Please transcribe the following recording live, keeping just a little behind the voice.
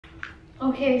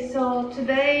Okay, so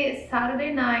today is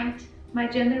Saturday night. My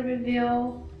gender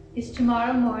reveal is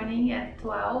tomorrow morning at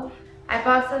 12. I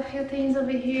bought a few things over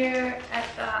here at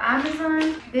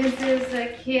Amazon. This is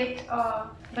a kit of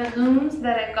balloons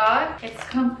that I got. It's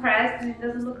compressed and it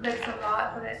doesn't look like it's a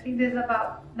lot, but I think there's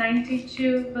about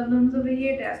 92 balloons over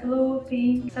here. They're blue,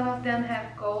 pink, some of them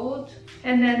have gold.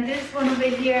 And then this one over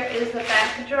here is a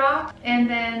backdrop. And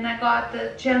then I got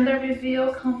the gender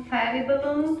reveal confetti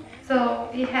balloon. So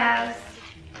it has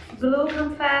blue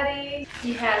confetti,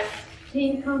 it has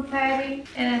pink confetti,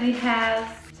 and it has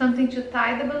something to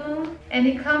tie the balloon. And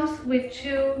it comes with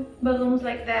two balloons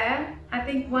like that. I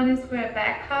think one is for a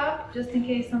backup, just in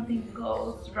case something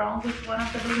goes wrong with one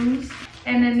of the balloons.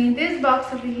 And then in this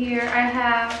box over here, I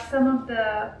have some of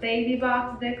the baby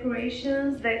box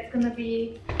decorations that's gonna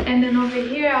be. And then over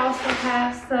here, I also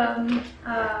have some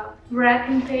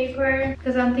wrapping paper,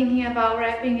 because I'm thinking about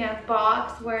wrapping a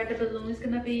box where the balloon is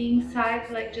gonna be inside,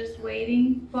 like just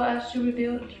waiting for us to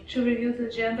reveal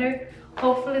the gender.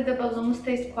 Hopefully the balloon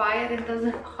stays quiet and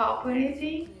doesn't pop or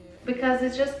anything, because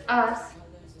it's just us.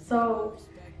 So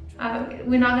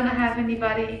we're not gonna have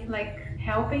anybody like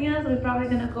helping us. We're probably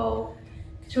gonna go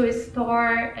to a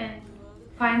store and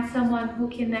find someone who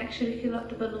can actually fill up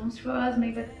the balloons for us,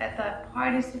 maybe at the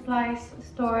party supplies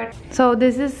store. So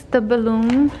this is the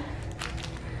balloon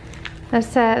that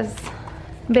says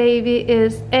baby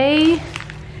is A,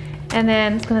 and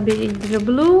then it's gonna be the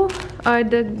blue or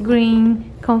the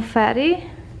green confetti.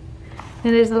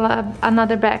 And there's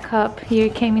another backup here.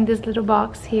 It came in this little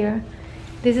box here.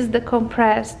 This is the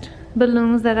compressed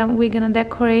balloons that we're gonna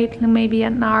decorate, maybe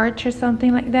an arch or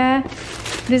something like that.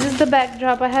 This is the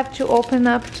backdrop. I have to open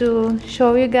up to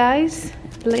show you guys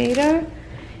later.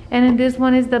 And then this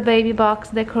one is the baby box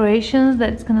decorations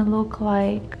that's gonna look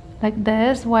like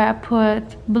this, where I put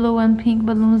blue and pink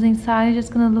balloons inside. It's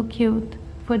just gonna look cute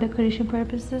for decoration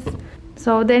purposes.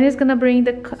 So then he's gonna bring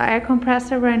the air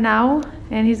compressor right now,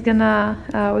 and he's gonna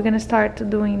we're gonna start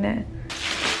doing that.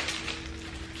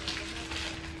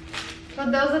 So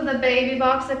those are the baby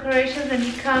box decorations, and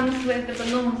it comes with the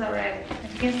balloons already.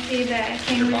 As you can see that it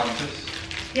came with boxes.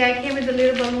 Yeah, it came with the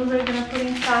little balloons that we're gonna put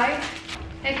inside.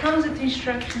 It comes with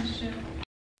instructions too.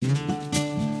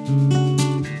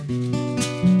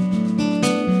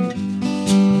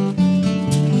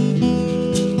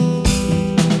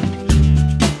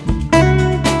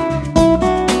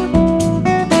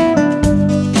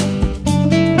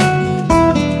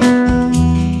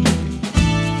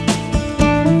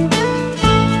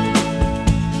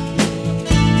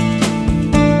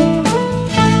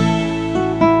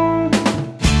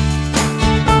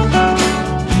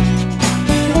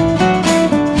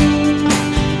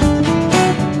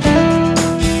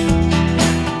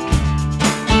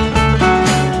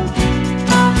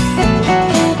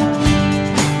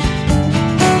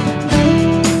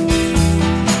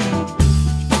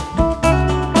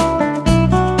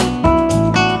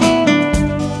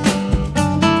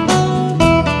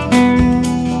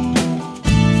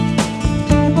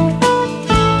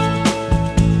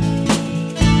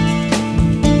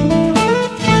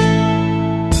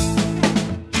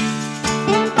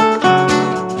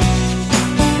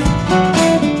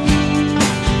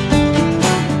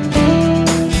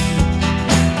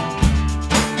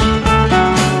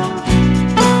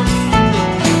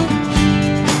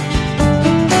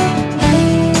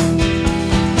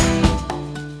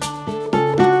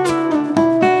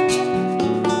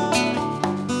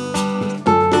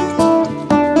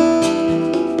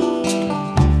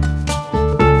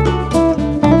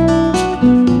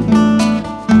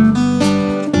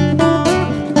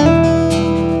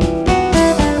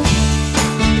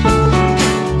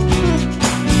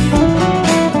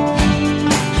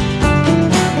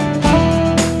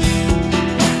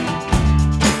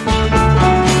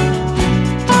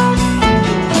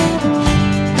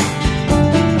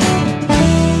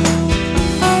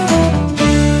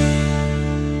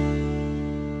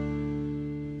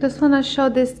 Just want to show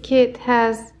this kit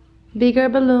has bigger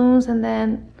balloons, and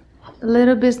then a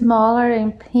little bit smaller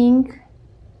in pink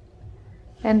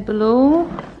and blue,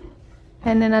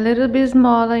 and then a little bit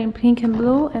smaller in pink and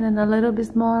blue, and then a little bit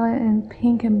smaller in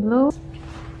pink and blue.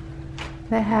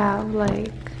 They have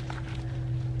like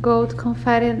gold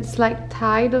confetti, and it's like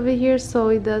tied over here so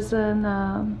it doesn't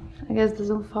I guess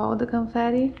doesn't fall, the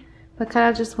confetti. But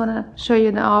kind of just want to show you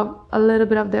a little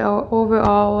bit of the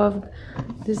overall of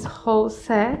this whole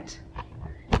set,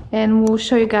 and we'll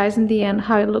show you guys in the end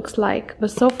how it looks like. But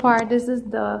so far, this is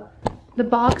the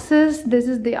boxes. This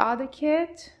is the other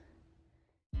kit.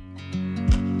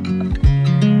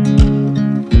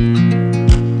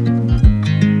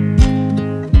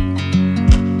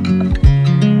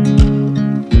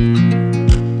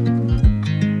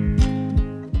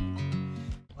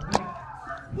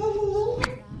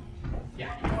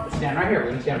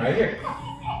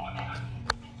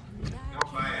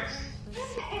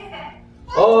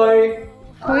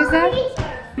 Who is that?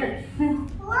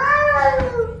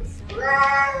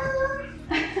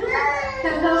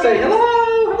 Hello. Say hello.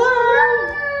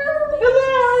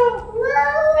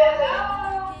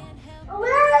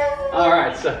 All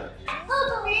right, so.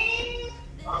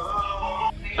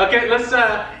 Okay, let's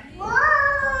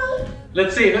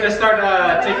see. Let's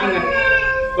start taking.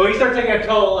 Well, we start taking a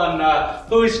toll on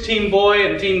who's team boy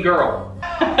and team girl.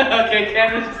 Okay,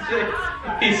 Cameron's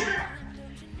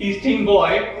he's team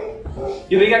boy.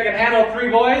 You think I can handle 3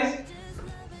 boys?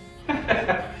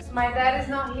 My dad is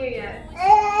not here yet.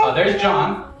 Oh, there's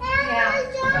John.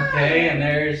 Yeah. Okay, and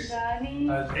there's Danny.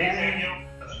 Danny.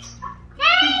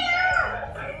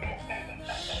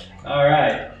 All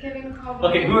right. Giving a call.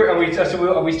 Okay, who are we?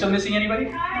 So are we still missing anybody?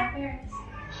 My parents.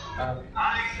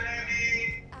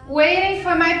 Okay. Waiting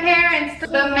for my parents.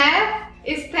 The math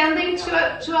is tending to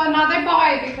another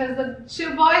boy because the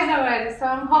 2 boys already. So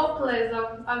I'm hopeless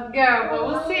of girl, but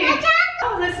we'll see.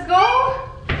 Oh, let's go.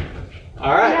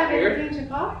 All right. You have Here. anything to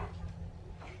pop?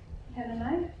 Have a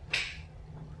knife?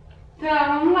 Então,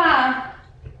 vamos lá.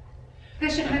 Let me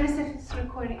see if it's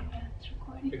recording. Yeah, it's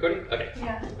recording. Recording? Okay.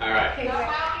 Yeah. All right. Okay, great.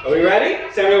 Are we ready?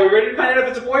 Samuel, are we ready to find out if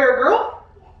it's a boy or a girl?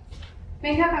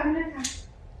 Vem cá, vem cá.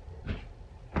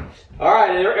 All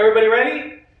right. Everybody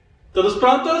ready? Todos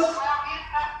prontos?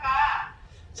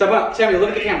 Samuel, look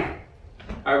at the camera.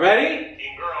 All right, ready?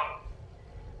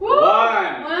 Woo!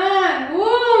 1,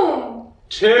 2, 2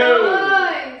 2,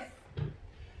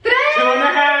 3,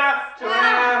 2.5,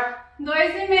 2,5.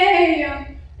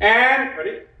 and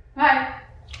ready? Vai.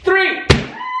 3.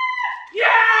 Yay!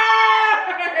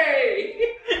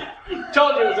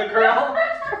 Told you it was a girl.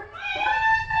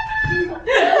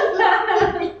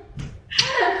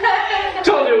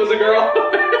 Told you it was a girl.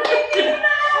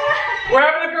 We're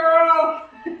having a girl.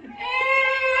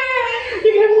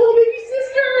 You can have a little baby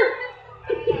sister.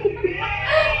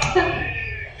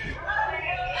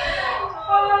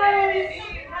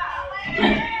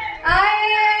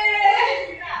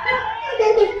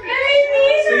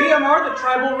 See, Amar, the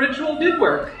tribal ritual did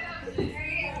work.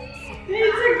 It's a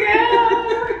girl.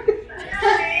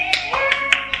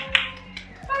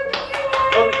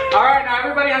 Oh, all right, now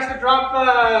everybody has to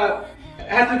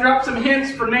drop some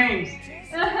hints for names.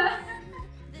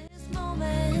 This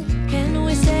moment, can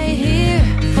we stay here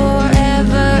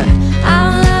forever?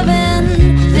 I'm loving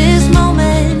this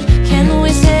moment. Can we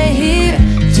stay here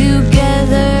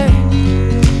together?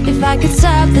 If I could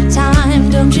stop the time,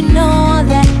 don't you know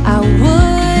that I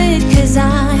would? 'Cause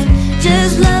I'm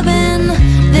just loving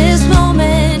this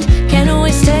moment. Can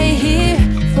we stay here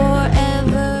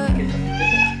forever?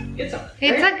 It's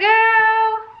a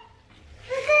girl.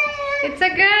 It's a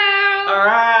girl. All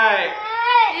right.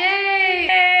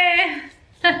 Yay!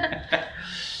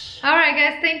 Alright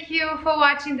guys, thank you for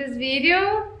watching this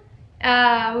video.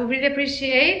 We really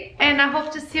appreciate, and I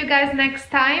hope to see you guys next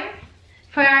time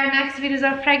for our next videos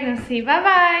of pregnancy. Bye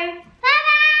bye!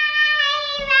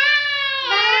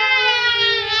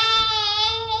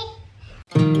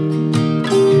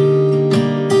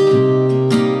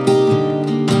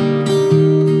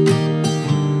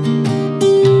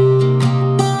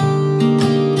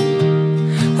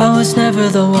 I was never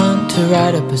the one to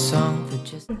write up a song for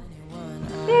just anyone.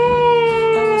 I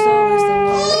was always the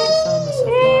one to find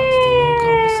myself lost in more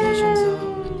conversations.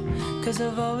 Cause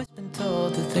I've always been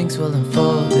told that things will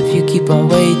unfold if you keep on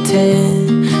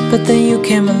waiting. But then you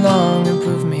came along and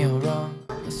proved me all wrong.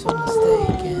 I was so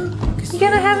mistaken. Cause You're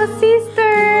gonna have a sister!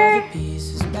 all the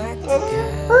pieces back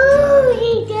together.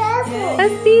 A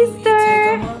sister!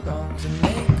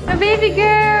 A baby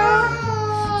girl!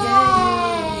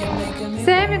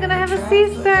 Sam, you're gonna have a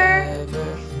sister!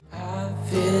 I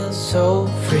feel so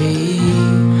free,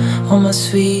 oh my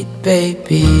sweet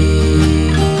baby.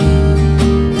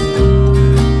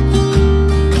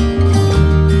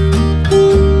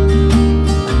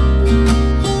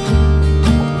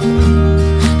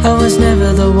 I was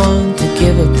never the one to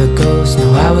give up the ghost,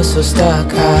 no, I was so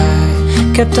stuck.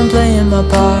 I kept on playing my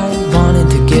part, wanted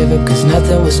to give up cause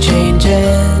nothing was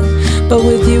changing. But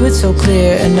with you it's so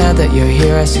clear, and now that you're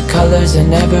here I see colors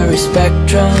in every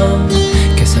spectrum.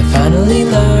 Guess I finally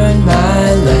learned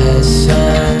my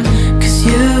lesson. Cause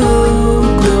you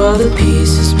glue all the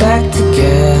pieces back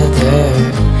together.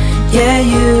 Yeah,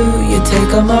 you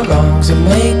take all my wrongs and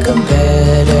make them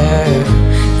better.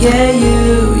 Yeah,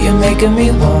 you're making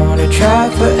me wanna try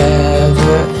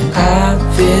forever. And I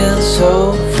feel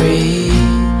so free,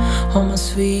 oh my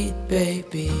sweet baby.